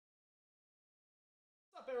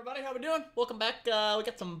Everybody, how we doing? Welcome back. We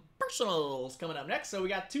got some personals coming up next. So we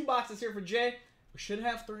got 2 boxes here for Jay. We should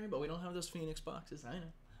have 3, but we don't have those Phoenix boxes. I know.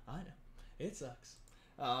 It sucks.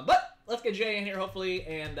 But let's get Jay in here, hopefully,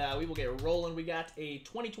 and we will get rolling. We got a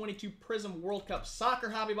 2022 Prizm World Cup Soccer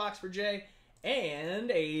hobby box for Jay and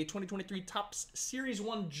a 2023 Topps Series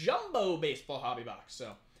 1 Jumbo Baseball hobby box.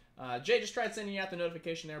 So Jay just tried sending you out the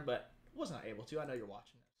notification there, but was not able to. I know you're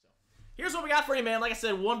watching. Here's what we got for you, man. Like I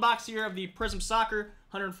said, 1 box here of the Prizm Soccer,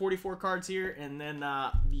 144 cards here, and then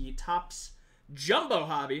the Topps Jumbo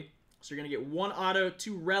Hobby. So you're going to get 1 auto,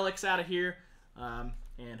 2 relics out of here,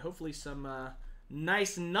 and hopefully some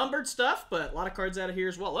nice numbered stuff, but a lot of cards out of here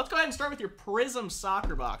as well. Let's go ahead and start with your Prizm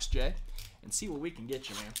Soccer box, Jay, and see what we can get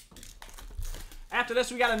you, man. After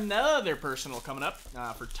this, we got another personal coming up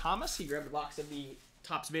for Thomas. He grabbed a box of the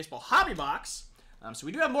Topps Baseball Hobby box. So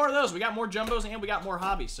we do have more of those. We got more jumbos and we got more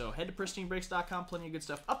hobbies. So head to pristinebreaks.com. Plenty of good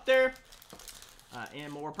stuff up there.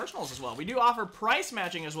 And more personals as well. We do offer price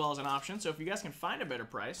matching as well as an option. So if you guys can find a better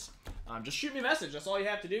price, just shoot me a message. That's all you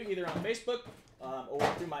have to do, either on Facebook or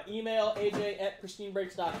through my email,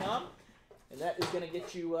 aj@pristinebreaks.com. And that is going to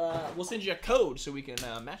get you, we'll send you a code so we can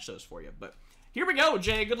match those for you. But here we go,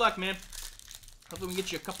 Jay. Good luck, man. Hopefully we can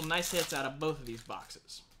get you a couple nice hits out of both of these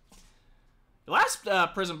boxes. The last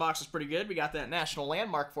Prizm box was pretty good. We got that national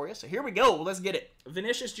landmark for you. So here we go. Let's get it.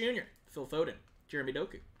 Vinicius Jr., Phil Foden, Jeremy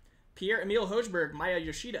Doku, Pierre-Emile Hojberg, Maya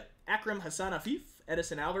Yoshida, Akram Hassan Afif,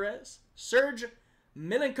 Edison Alvarez, Serge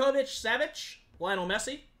Milinkovic-Savic, Lionel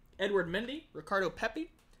Messi, Edward Mendy, Ricardo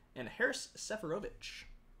Pepi, and Haris Seferovic.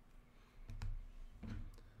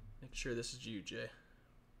 Make sure this is you, Jay.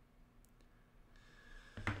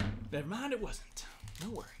 Never mind, it wasn't.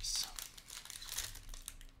 No worries.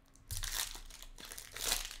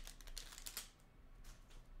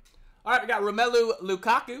 All right, we got Romelu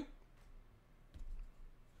Lukaku,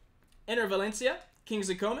 Enter Valencia,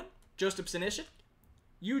 Kingsley Coman, Joseph Sinisic,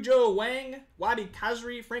 Yujo Wang, Wabi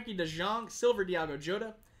Kazri, Frankie de Jong, Silver Diago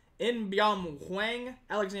Jota, Inbyam Huang,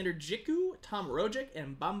 Alexander Jiku, Tom Rojic,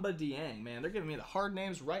 and Bamba Dieng. Man, they're giving me the hard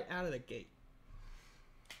names right out of the gate.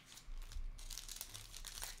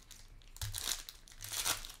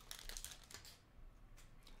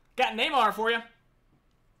 Got Neymar for you.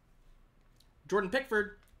 Jordan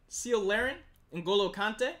Pickford, Seal Laren, N'Golo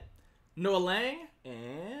Kante, Noah Lang,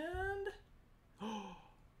 and... Oh!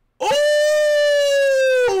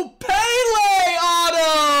 Pele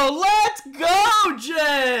auto! Let's go,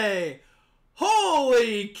 Jay!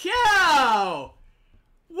 Holy cow!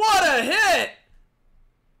 What a hit!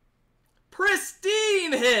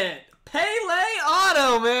 Pristine hit! Pele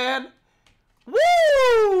auto, man!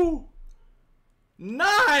 Woo!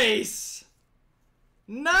 Nice!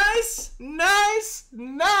 Nice, nice,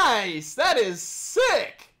 nice. That is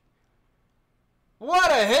sick.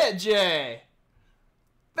 What a hit, Jay.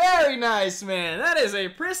 Very nice, man. That is a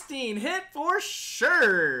pristine hit for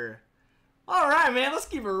sure. All right, man. Let's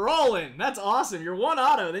keep it rolling. That's awesome. You're 1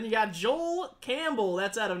 auto. Then you got Joel Campbell.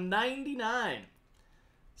 That's out of 99.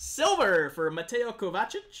 Silver for Mateo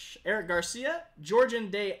Kovacic, Eric Garcia, Georgian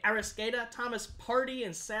de Arrascaeta, Thomas Partey,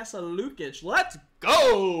 and Sasa Lukic. Let's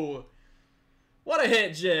go. What a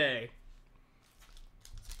hit, Jay.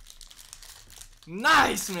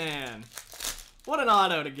 Nice, man. What an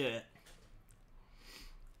auto to get.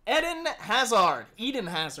 Eden Hazard.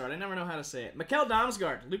 I never know how to say it. Mikel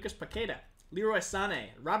Damsgaard, Lucas Paqueta, Leroy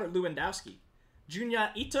Sané, Robert Lewandowski, Junya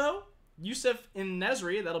Ito, Yusuf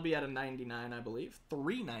Nesri. That'll be out of 99, I believe.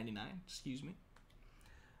 399, excuse me.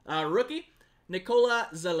 Rookie, Nikola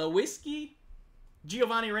Zalewski,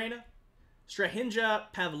 Giovanni Reina, Strahinja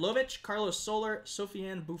Pavlovic, Carlos Soler,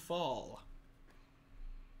 Sofiane Boufal.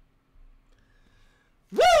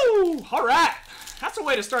 Woo! All right. That's a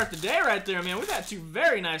way to start the day right there, man. We've had 2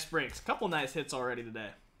 very nice breaks. Couple nice hits already today.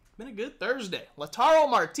 Been a good Thursday. Lautaro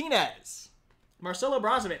Martinez, Marcelo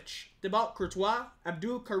Brozovic, Thibaut Courtois,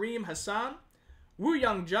 Abdul Karim Hassan, Wu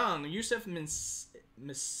Young-jung, Yusuf Misakni,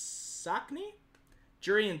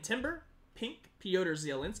 Jurian Timber, Pink, Piotr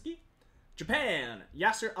Zielinski, Japan,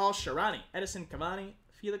 Yasser Al-Sharani, Edison Cavani,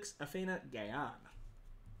 Felix Afena-Gayan.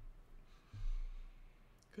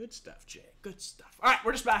 Good stuff, Jay. Good stuff. All right,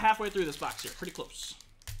 we're just about halfway through this box here. Pretty close.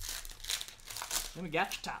 Then we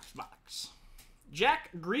got your Topps box. Jack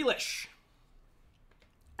Grealish,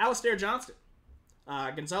 Alistair Johnston,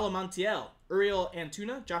 Gonzalo Montiel, Uriel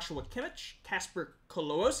Antuna, Joshua Kimmich, Kasper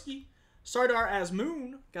Kolowoski, Sardar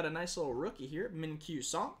Azmoun. Got a nice little rookie here. Min Kyu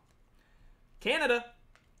Song. Canada,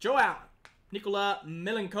 Joe Allen, Nikola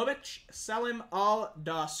Milinkovic, Salim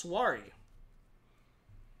Al-Daswari.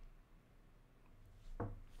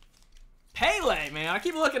 Pele, man. I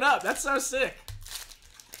keep looking up. That's so sick.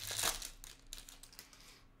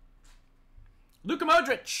 Luka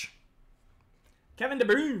Modric, Kevin De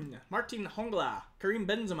Bruyne, Martin Hongla, Karim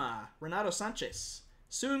Benzema, Renato Sanchez,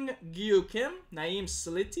 Sung Gyu Kim, Naeem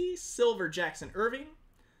Saliti, Silver Jackson Irving,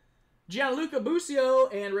 Gianluca Busio,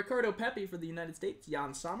 and Ricardo Pepi for the United States,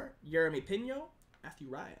 Jan Sommer, Jeremy Pino, Matthew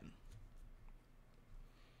Ryan.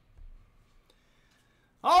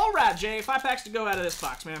 All right, Jay, 5 packs to go out of this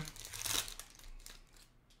box, man.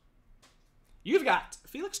 You've got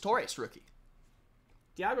Felix Torres, rookie.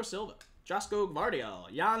 Thiago Silva, Josko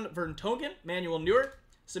Gvardiol, Jan Vertonghen, Manuel Neuer,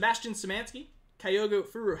 Sebastian Szymanski, Kyogo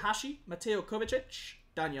Furuhashi, Mateo Kovacic,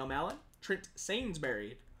 Daniel Malin, Trent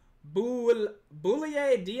Sainsbury,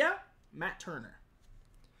 Boulier Dia, Matt Turner.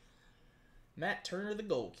 Matt Turner, the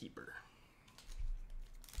goalkeeper.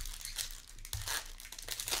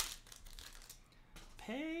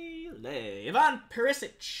 Pele, Ivan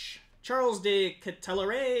Perisic, Charles de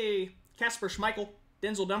Ketelaere, Kasper Schmeichel,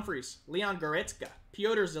 Denzel Dumfries, Leon Goretzka,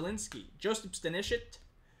 Piotr Zielinski, Josip Stanisic,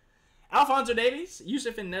 Alphonso Davies,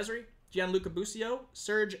 Yusuf En-Nesyri, Gianluca Busio,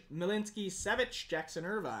 Serge Milinski-Savic, Jackson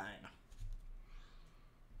Irvine.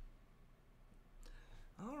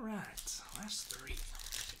 All right, last 3.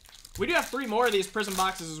 We do have 3 more of these Prizm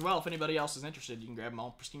boxes as well. If anybody else is interested, you can grab them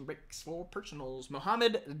all. Pristine breaks for personals.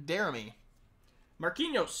 Mohamed Daramy,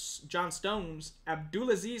 Marquinhos, John Stones,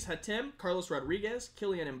 Abdulaziz Hatem, Carlos Rodriguez,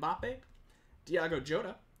 Kylian Mbappe, Diego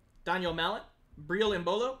Jota, Daniel Mallet, Briel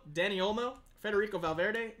Mbolo, Danny Olmo, Federico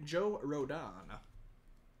Valverde, Joe Rodon.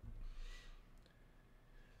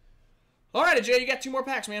 All right, Jay, you got 2 more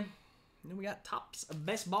packs, man. And then we got Topps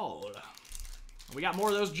Baseball. We got more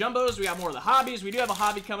of those jumbos. We got more of the hobbies. We do have a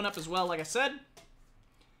hobby coming up as well, like I said,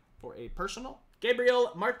 for a personal.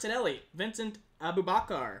 Gabriel Martinelli, Vincent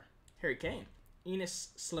Abubakar, Harry Kane, Enes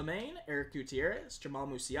Slimane, Eric Gutierrez, Jamal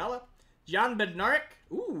Musiala, Jan Bednarik,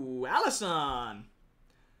 ooh, Alisson.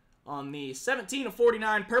 On the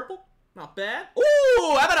 17/49 purple. Not bad.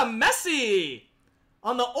 Ooh, how about a Messi?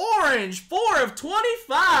 On the orange,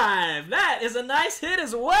 4/25. That is a nice hit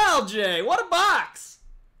as well, Jay. What a box.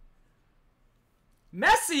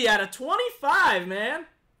 Messi out of 25, man.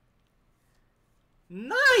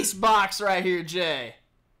 Nice box right here, Jay.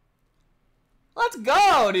 Let's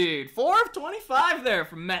go, dude. 4/25 there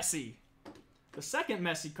from Messi. The second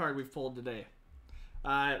Messi card we've pulled today.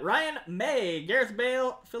 Ryan May, Gareth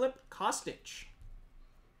Bale, Philip Kostic.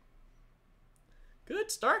 Good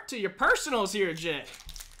start to your personals here, Jay.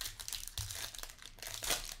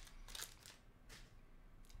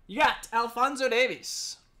 You got Alphonso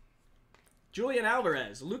Davies, Julian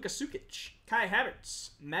Alvarez, Luka Sukic, Kai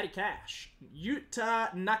Havertz, Matty Cash,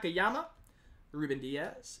 Yuta Nakayama, Ruben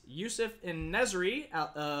Diaz, Yusuf En-Nesyri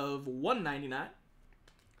out of 199.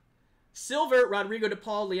 Silver, Rodrigo De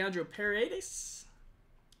Paul, Leandro Paredes,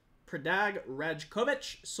 Predrag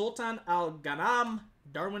Rajkovic, Sultan Al-Ghanam,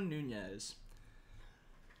 Darwin Nunez.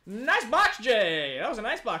 Nice box, Jay. That was a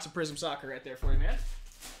nice box of Prizm Soccer right there for you, man.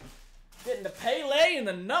 Getting the Pele and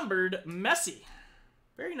the numbered Messi.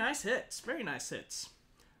 Very nice hits. Very nice hits.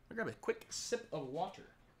 I'll grab a quick sip of water.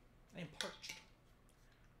 I am parched.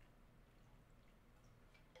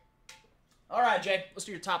 All right, Jay. Let's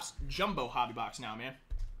do your Topps Jumbo Hobby Box now, man.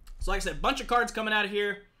 So like I said, bunch of cards coming out of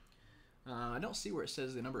here. I don't see where it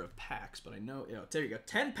says the number of packs, but I know, there you go.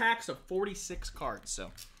 10 packs of 46 cards.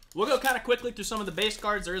 So we'll go kind of quickly through some of the base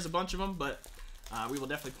cards. There is a bunch of them, but we will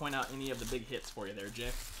definitely point out any of the big hits for you there,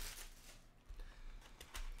 Jay.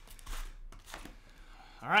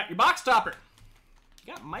 All right, your box topper.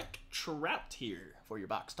 You got Mike Trout here for your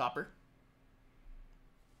box topper.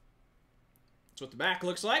 That's what the back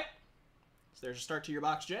looks like. So there's a start to your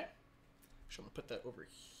box, Jay. Actually, I'm going to put that over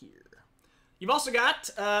here. You've also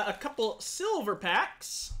got a couple silver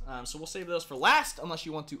packs. So we'll save those for last, unless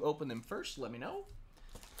you want to open them first. Let me know.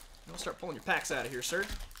 And we'll start pulling your packs out of here, sir.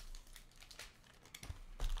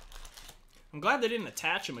 I'm glad they didn't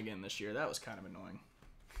attach them again this year. That was kind of annoying.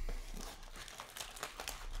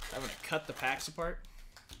 Having to cut the packs apart.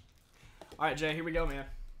 All right, Jay, here we go, man.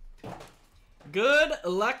 Good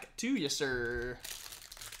luck to you, sir.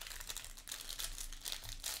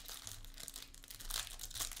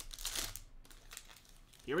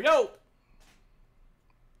 Here we go.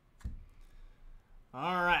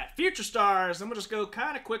 All right, Future Stars. I'm going to just go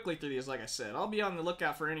kind of quickly through these, like I said. I'll be on the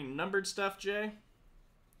lookout for any numbered stuff, Jay.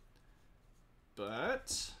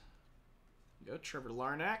 But, go Trevor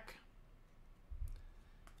Larnack.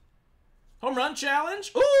 Home Run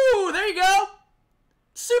Challenge. Ooh, there you go.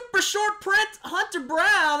 Super short print, Hunter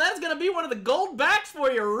Brown. That's going to be one of the gold backs for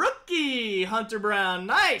your rookie, Hunter Brown.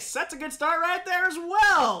 Nice. That's a good start right there as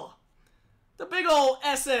well. The big old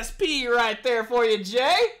SSP right there for you,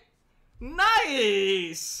 Jay.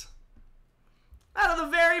 Nice. Out of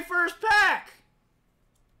the very first pack.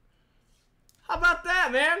 How about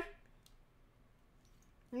that, man?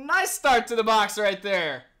 Nice start to the box right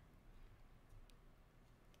there.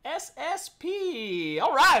 SSP.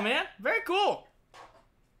 All right, man. Very cool.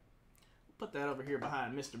 Put that over here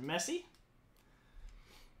behind Mr. Messi.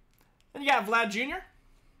 Then you got Vlad Jr.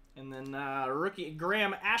 And then rookie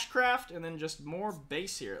Graham Ashcraft. And then just more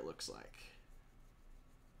base here, it looks like.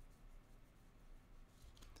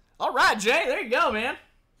 All right, Jay. There you go, man.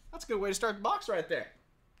 That's a good way to start the box right there.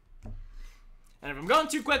 And if I'm going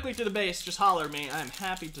too quickly to the base, just holler at me. I'm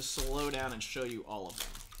happy to slow down and show you all of them.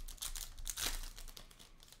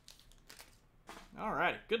 All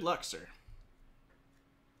right. Good luck, sir.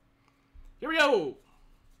 Here we go.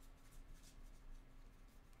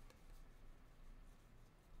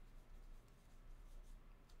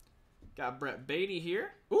 Got Brett Beatty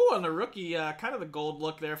here. Ooh, on the rookie, kind of the gold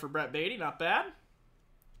look there for Brett Beatty. Not bad.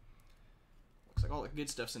 Looks like all the good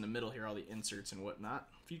stuff's in the middle here, all the inserts and whatnot.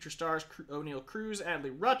 Future stars, O'Neal Cruz,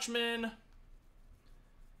 Adley Rutschman.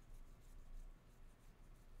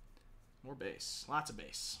 More base. Lots of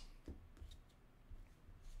base.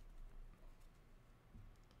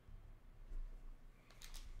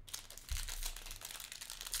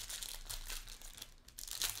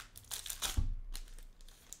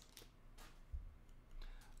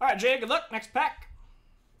 All right, Jay, good luck. Next pack.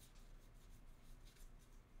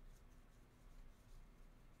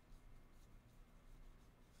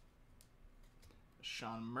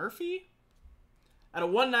 Sean Murphy. At a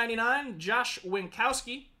 199, Josh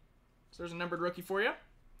Winkowski. So there's a numbered rookie for you. And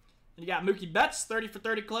you got Mookie Betts, 30 for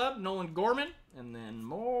 30 club. Nolan Gorman. And then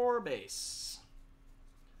more base.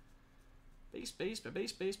 Base, base,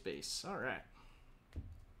 base, base, base. All right.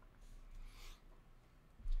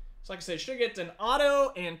 So like I said, should get an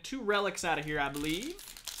auto and 2 relics out of here, I believe.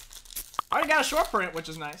 Already got a short print, which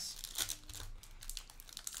is nice.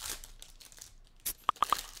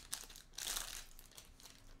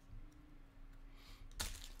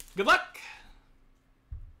 Good luck.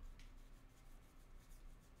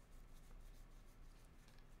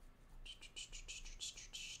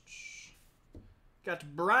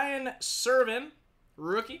 Got Brian Serven,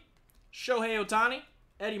 rookie. Shohei Ohtani,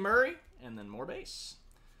 Eddie Murray, and then more base.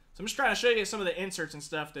 So I'm just trying to show you some of the inserts and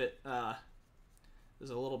stuff that is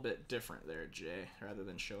a little bit different there, Jay, rather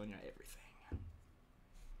than showing you everything.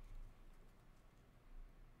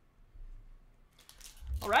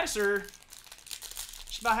 All right, sir.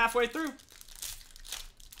 Just about halfway through.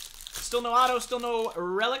 Still no auto, still no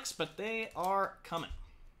relics, but they are coming.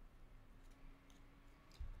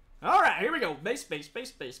 All right, here we go. Base, base,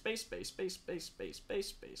 base, base, base, base, base, base, base, base,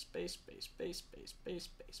 base, base, base, base, base, base,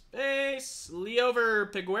 base, base.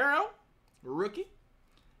 Leover Piguero, rookie.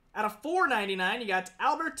 Out of 499, you got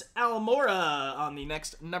Albert Almora on the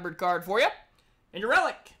next numbered card for you. And your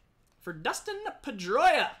relic for Dustin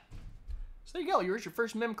Pedroia. So there you go. Here's your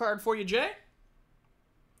first mem card for you, Jay.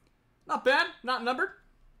 Not bad. Not numbered.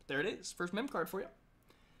 But there it is. First mem card for you.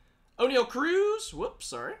 O'Neal Cruz. Whoops,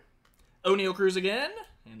 sorry. O'Neal Cruz again.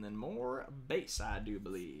 And then more base, I do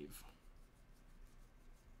believe.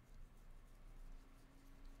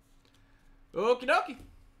 Okie dokie.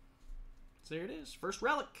 So there it is. First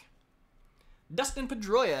relic. Dustin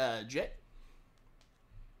Pedroia, Jet.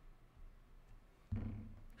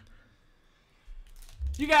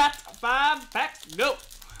 You got 5 packs to go.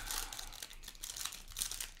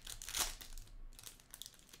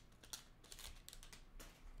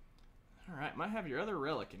 All right, might have your other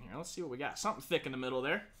relic in here. Let's see what we got. Something thick in the middle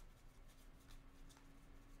there.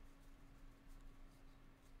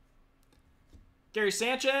 Gary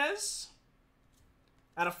Sanchez.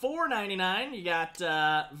 Out of 499, you got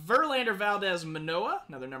Verlander Valdez Manoah,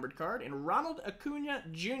 another numbered card. And Ronald Acuna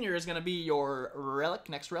Jr. is going to be your relic,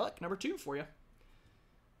 next relic, number 2 for you.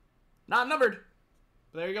 Not numbered.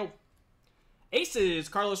 But there you go. Aces,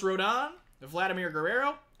 Carlos Rodon, Vladimir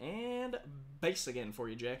Guerrero, and base again for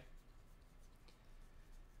you, Jay.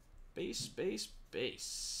 Base, base,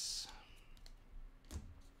 base.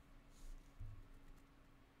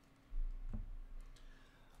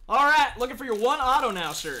 All right, looking for your 1 auto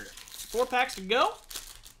now, sir. 4 packs to go.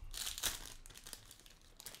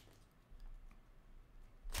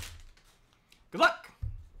 Good luck.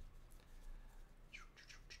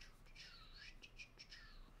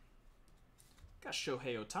 Got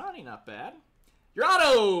Shohei Ohtani, not bad. Your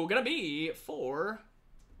auto gonna be for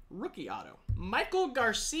rookie auto. Michael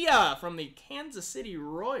Garcia from the Kansas City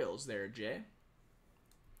Royals there, Jay.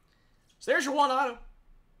 So there's your 1 auto.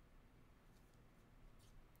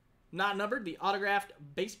 Not numbered, the autographed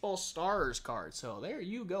Baseball Stars card. So there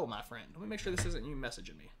you go, my friend. Let me make sure this isn't you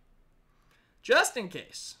messaging me. Just in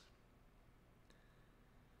case.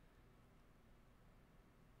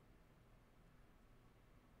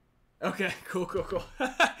 Okay, cool.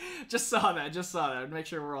 Just saw that. Make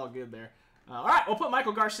sure we're all good there. All right, we'll put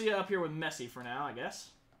Michael Garcia up here with Messi for now, I guess.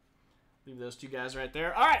 Leave those two guys right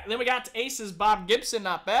there. All right, then we got Aces, Bob Gibson,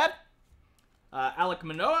 not bad. Alec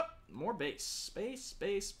Manoah, more base. Space.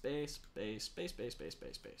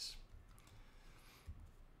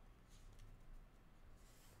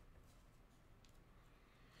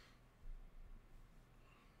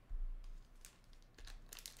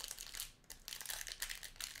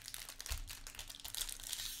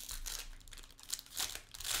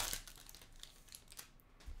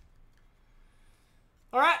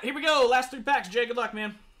 All right, here we go. Last 3 packs. Jay, good luck,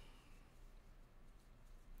 man.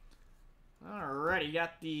 All right, you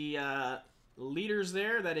got the leaders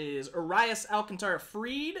there. That is Arias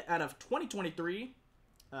Alcantara-Freed out of 2023.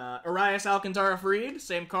 Arias Alcantara-Freed,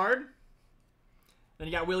 same card. Then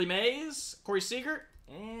you got Willie Mays, Corey Seager,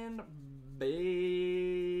 and base.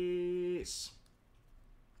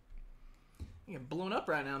 You get blown up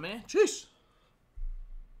right now, man. Jeez.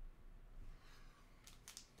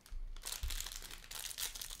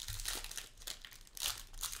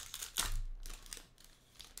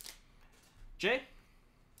 Jay,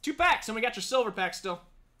 2 packs, and we got your silver pack still.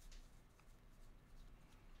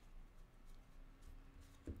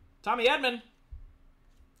 Tommy Edman.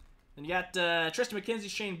 Then you got Tristan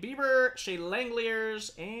McKenzie, Shane Bieber, Shea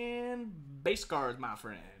Langeliers, and base cards, my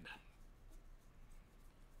friend.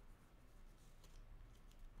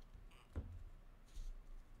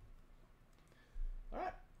 All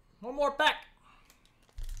right, one more pack.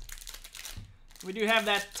 We do have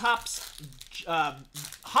that Topps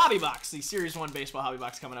hobby box, the Series 1 baseball hobby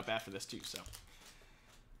box coming up after this too. So,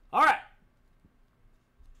 all right.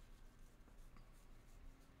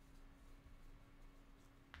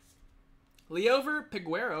 Leover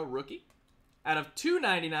Piguero, rookie. Out of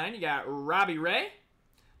 299, you got Robbie Ray.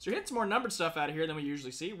 So you're hitting some more numbered stuff out of here than we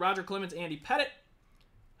usually see. Roger Clemens, Andy Pettit,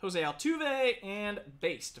 Jose Altuve, and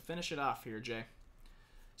base to finish it off here, Jay.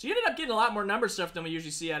 So you ended up getting a lot more numbered stuff than we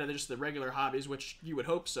usually see out of just the regular hobbies, which you would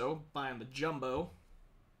hope so, buying the jumbo.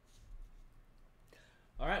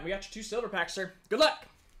 All right, we got your 2 silver packs, sir. Good luck.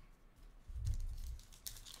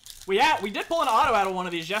 We did pull an auto out of one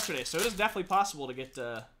of these yesterday, so it is definitely possible to get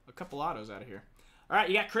a couple autos out of here. All right,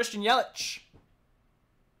 you got Christian Yelich.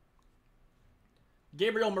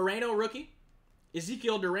 Gabriel Moreno, rookie.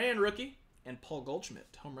 Ezekiel Duran, rookie. And Paul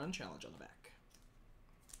Goldschmidt, home run challenge on the back.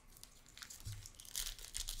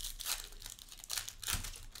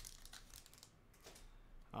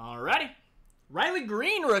 Alrighty. Riley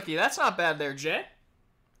Green, rookie. That's not bad there, Jay.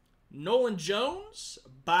 Nolan Jones,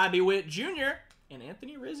 Bobby Witt Jr., and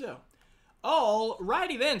Anthony Rizzo.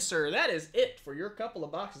 Alrighty then, sir. That is it for your couple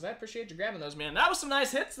of boxes. I appreciate you grabbing those, man. That was some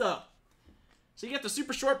nice hits, though. So you get the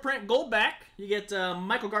super short print gold back. You get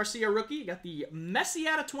Michael Garcia, rookie. You got the Messi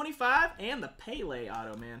out of 25 and the Pele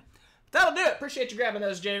auto, man. That'll do it. Appreciate you grabbing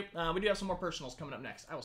those, Jay. We do have some more personals coming up next. I will